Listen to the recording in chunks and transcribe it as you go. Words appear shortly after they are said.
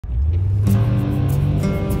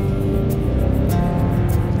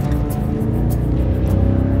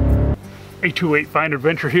828 Fine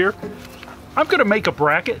Adventure here. I'm gonna make a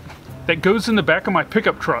bracket that goes in the back of my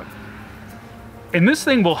pickup truck. And this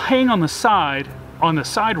thing will hang on the side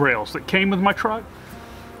rails that came with my truck.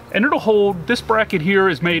 And it'll hold, this bracket here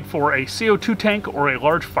is made for a CO2 tank or a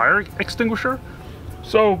large fire extinguisher.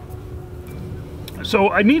 So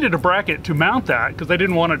I needed a bracket to mount that because I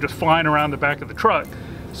didn't want it just flying around the back of the truck.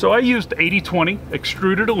 So I used 80/20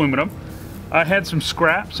 extruded aluminum. I had some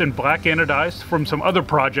scraps and black anodized from some other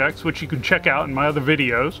projects, which you can check out in my other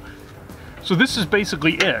videos. So this is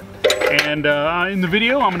basically it. And in the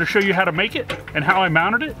video, I'm gonna show you how to make it and how I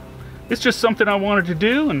mounted it. It's just something I wanted to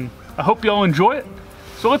do, and I hope y'all enjoy it.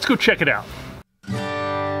 So let's go check it out.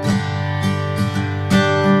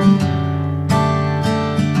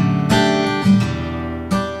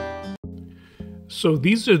 So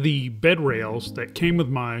these are the bed rails that came with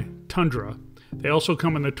my Tundra. They also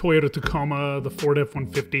come in the Toyota Tacoma, the Ford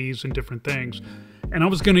F-150s, and different things. And I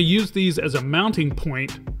was going to use these as a mounting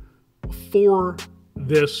point for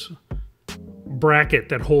this bracket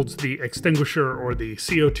that holds the extinguisher or the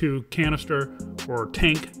CO2 canister or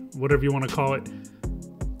tank, whatever you want to call it.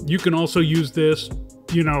 You can also use this,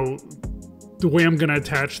 you know, the way I'm going to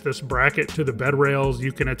attach this bracket to the bed rails.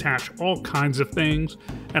 You can attach all kinds of things,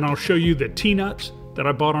 and I'll show you the T-nuts that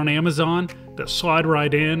I bought on Amazon that slide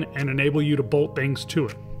right in and enable you to bolt things to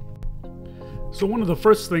it. So one of the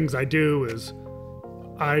first things I do is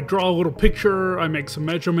I draw a little picture, I make some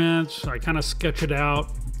measurements, I kind of sketch it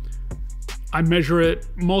out. I measure it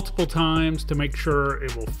multiple times to make sure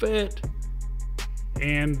it will fit.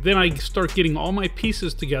 And then I start getting all my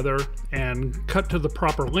pieces together and cut to the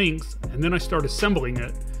proper length, and then I start assembling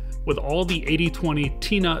it with all the 80/20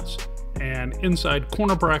 T-nuts and inside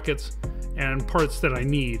corner brackets and parts that I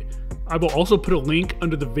need. I will also put a link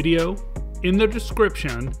under the video in the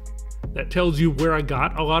description that tells you where I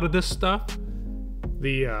got a lot of this stuff.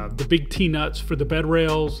 The big T-nuts for the bed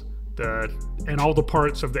rails, and all the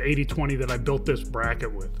parts of the 80/20 that I built this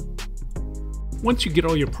bracket with. Once you get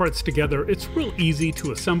all your parts together, it's real easy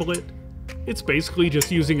to assemble it. It's basically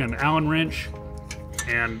just using an Allen wrench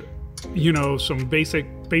and, you know, some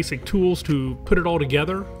basic tools to put it all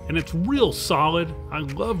together, and it's real solid. I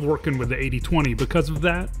love working with the 80/20 because of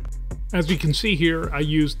that. As you can see here, I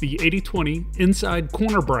used the 80/20 inside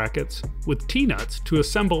corner brackets with T-nuts to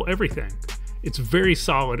assemble everything. It's very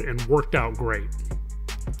solid and worked out great.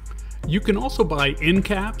 You can also buy end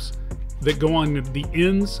caps that go on the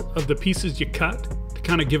ends of the pieces you cut to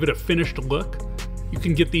kind of give it a finished look. You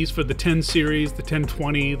can get these for the 10 series, the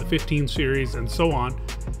 1020, the 15 series, and so on.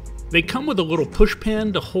 They come with a little push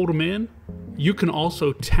pin to hold them in. You can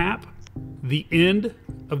also tap the end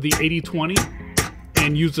of the 80/20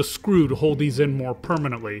 and use a screw to hold these in more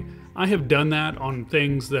permanently. I have done that on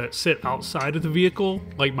things that sit outside of the vehicle,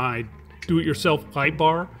 like my do-it-yourself light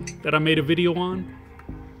bar that I made a video on.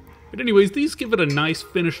 But anyways, these give it a nice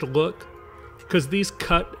finished look because these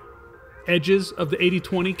cut edges of the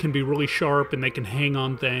 80/20 can be really sharp and they can hang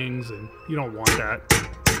on things, and you don't want that.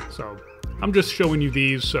 So I'm just showing you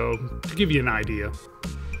these to give you an idea.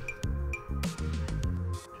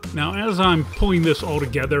 Now, as I'm pulling this all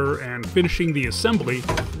together and finishing the assembly,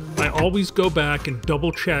 I always go back and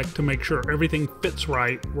double check to make sure everything fits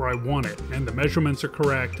right where I want it and the measurements are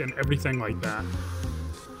correct and everything like that.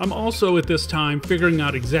 I'm also at this time figuring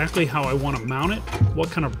out exactly how I want to mount it, what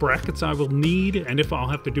kind of brackets I will need, and if I'll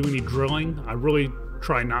have to do any drilling. I really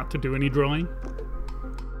try not to do any drilling.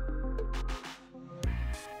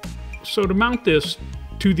 So to mount this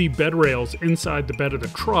to the bed rails inside the bed of the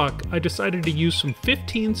truck, I decided to use some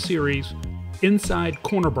 15 series inside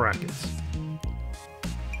corner brackets.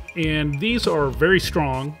 And these are very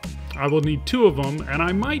strong. I will need 2 of them, and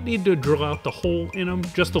I might need to drill out the hole in them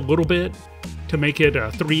just a little bit to make it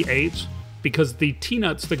 3/8, because the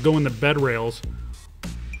T-nuts that go in the bed rails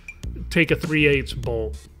take a 3/8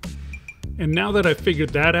 bolt. And now that I've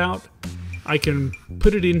figured that out, I can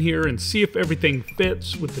put it in here and see if everything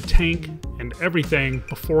fits with the tank and everything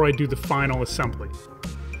before I do the final assembly.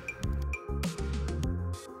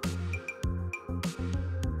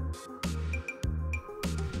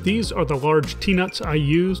 These are the large T-nuts I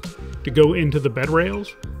used to go into the bed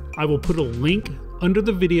rails. I will put a link under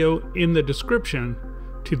the video in the description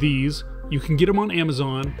to these. You can get them on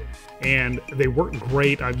Amazon and they work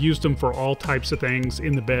great. I've used them for all types of things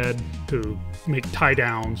in the bed to make tie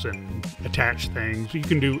downs and attach things. You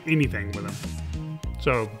can do anything with them.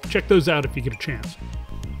 So check those out if you get a chance.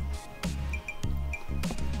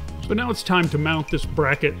 So now it's time to mount this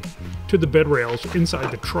bracket to the bed rails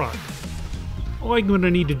inside the truck. All I'm going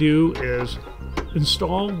to need to do is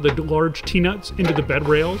install the large T-nuts into the bed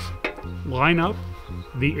rails, line up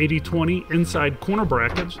the 80/20 inside corner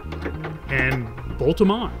brackets, and bolt them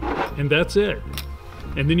on, and that's it.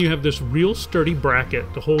 And then you have this real sturdy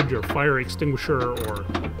bracket to hold your fire extinguisher or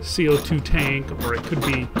CO2 tank, or it could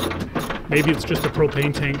be, maybe it's just a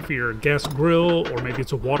propane tank for your gas grill, or maybe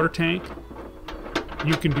it's a water tank.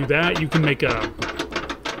 You can do that. You can make a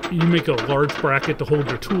large bracket to hold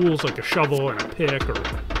your tools, like a shovel and a pick or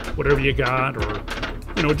whatever you got, or,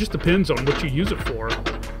 you know, it just depends on what you use it for.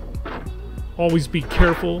 Always be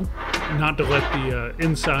careful not to let the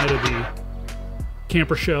inside of the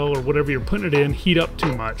camper shell or whatever you're putting it in heat up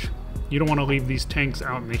too much. You don't want to leave these tanks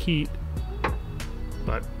out in the heat.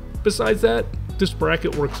 But besides that, this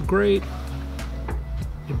bracket works great.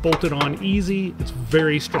 It bolted on easy. It's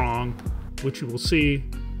very strong, which you will see.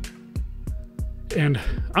 And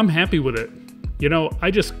I'm happy with it. You know,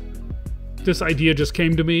 this idea just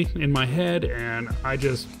came to me in my head, and I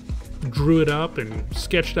just drew it up and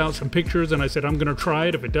sketched out some pictures, and I said, I'm gonna try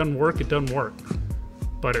it. If it doesn't work, it doesn't work.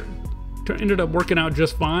 But it ended up working out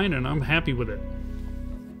just fine, and I'm happy with it.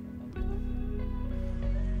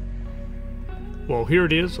 Well, here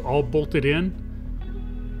it is, all bolted in.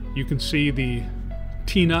 You can see the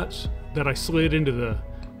T-nuts that I slid into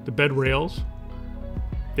the bed rails.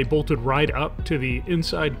 They bolted right up to the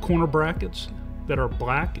inside corner brackets that are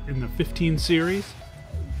black in the 15 series.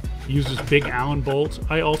 It uses big Allen bolts.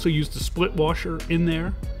 I also used a split washer in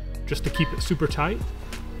there just to keep it super tight,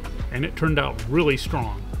 and it turned out really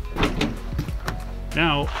strong.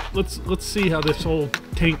 Now, let's see how this whole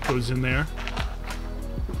tank goes in there.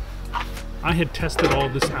 I had tested all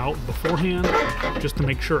this out beforehand just to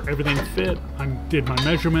make sure everything fit. I did my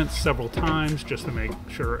measurements several times just to make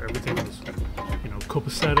sure everything was, you know,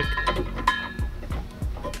 copacetic.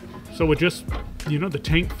 So it just, you know, the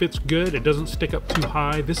tank fits good. It doesn't stick up too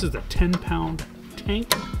high. This is a 10-pound tank,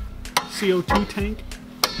 CO2 tank.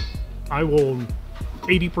 I will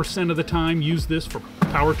 80% of the time use this for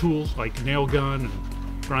power tools like nail gun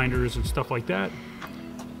and grinders and stuff like that.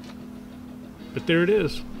 But there it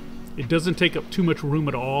is. It doesn't take up too much room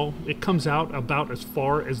at all. It comes out about as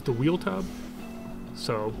far as the wheel tub.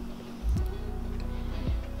 So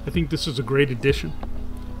I think this is a great addition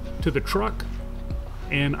to the truck.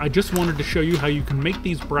 And I just wanted to show you how you can make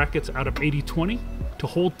these brackets out of 80/20 to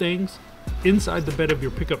hold things inside the bed of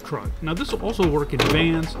your pickup truck. Now this will also work in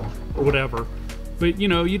vans or whatever, but you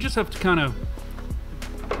know, you just have to kind of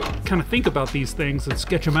think about these things and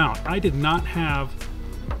sketch them out. I did not have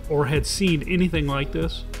or had seen anything like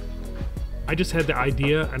this. I just had the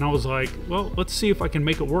idea and I was like, well, let's see if I can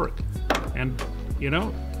make it work. And you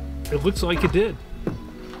know, it looks like it did.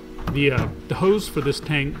 The hose for this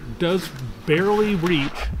tank does barely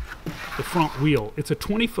reach the front wheel. It's a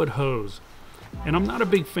 20-foot hose, and I'm not a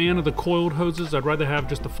big fan of the coiled hoses. I'd rather have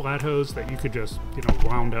just a flat hose that you could just, you know,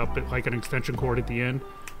 wound up at like an extension cord at the end.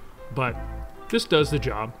 But this does the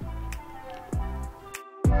job.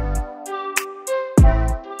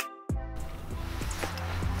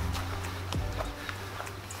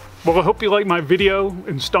 Well, I hope you like my video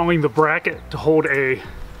installing the bracket to hold a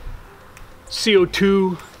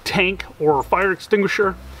CO2 tank or fire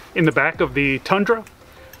extinguisher in the back of the Tundra.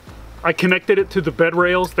 I connected it to the bed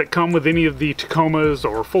rails that come with any of the Tacomas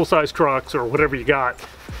or full-size trucks or whatever you got.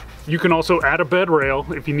 You can also add a bed rail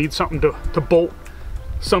if you need something to bolt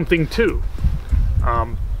something to.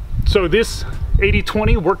 So this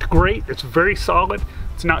 80/20 worked great. It's very solid.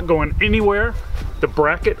 It's not going anywhere. The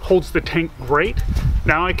bracket holds the tank great.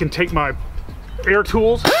 Now I can take my air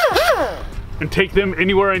tools and take them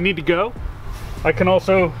anywhere I need to go. I can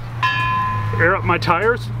also air up my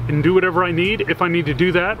tires and do whatever I need if I need to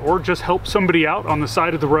do that, or just help somebody out on the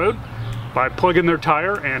side of the road by plugging their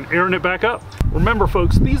tire and airing it back up. Remember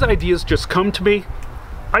folks, these ideas just come to me.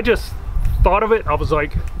 I just thought of it. I was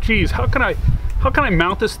like, geez, how can I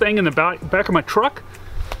mount this thing in the back of my truck?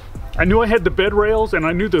 I knew I had the bed rails, and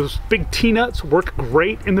I knew those big T-nuts worked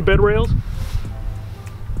great in the bed rails.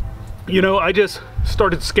 You know, I just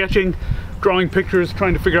started sketching, drawing pictures,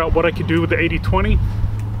 trying to figure out what I could do with the 80/20,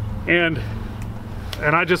 and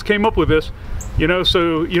I just came up with this. You know,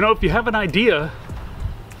 so you know, if you have an idea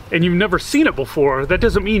and you've never seen it before, that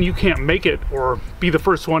doesn't mean you can't make it or be the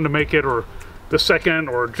first one to make it or the second,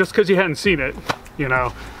 or just because you hadn't seen it, you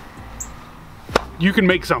know, you can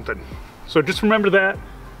make something. So just remember that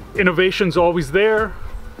innovation's always there.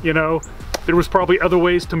 You know, there was probably other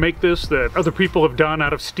ways to make this that other people have done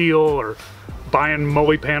out of steel or buying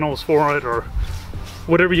moly panels for it or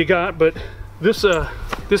whatever you got, but this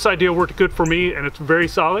idea worked good for me, and it's very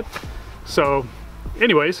solid. So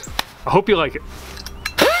anyways, I hope you like it.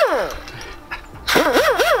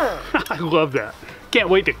 I love that. Can't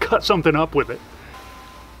wait to cut something up with it.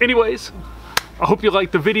 Anyways, I hope you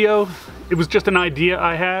liked the video. It was just an idea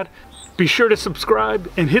I had. Be sure to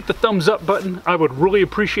subscribe and hit the thumbs up button. I would really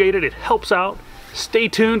appreciate it. It helps out. Stay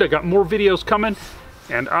tuned. I got more videos coming,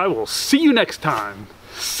 and I will see you next time.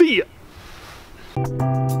 See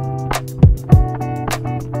ya.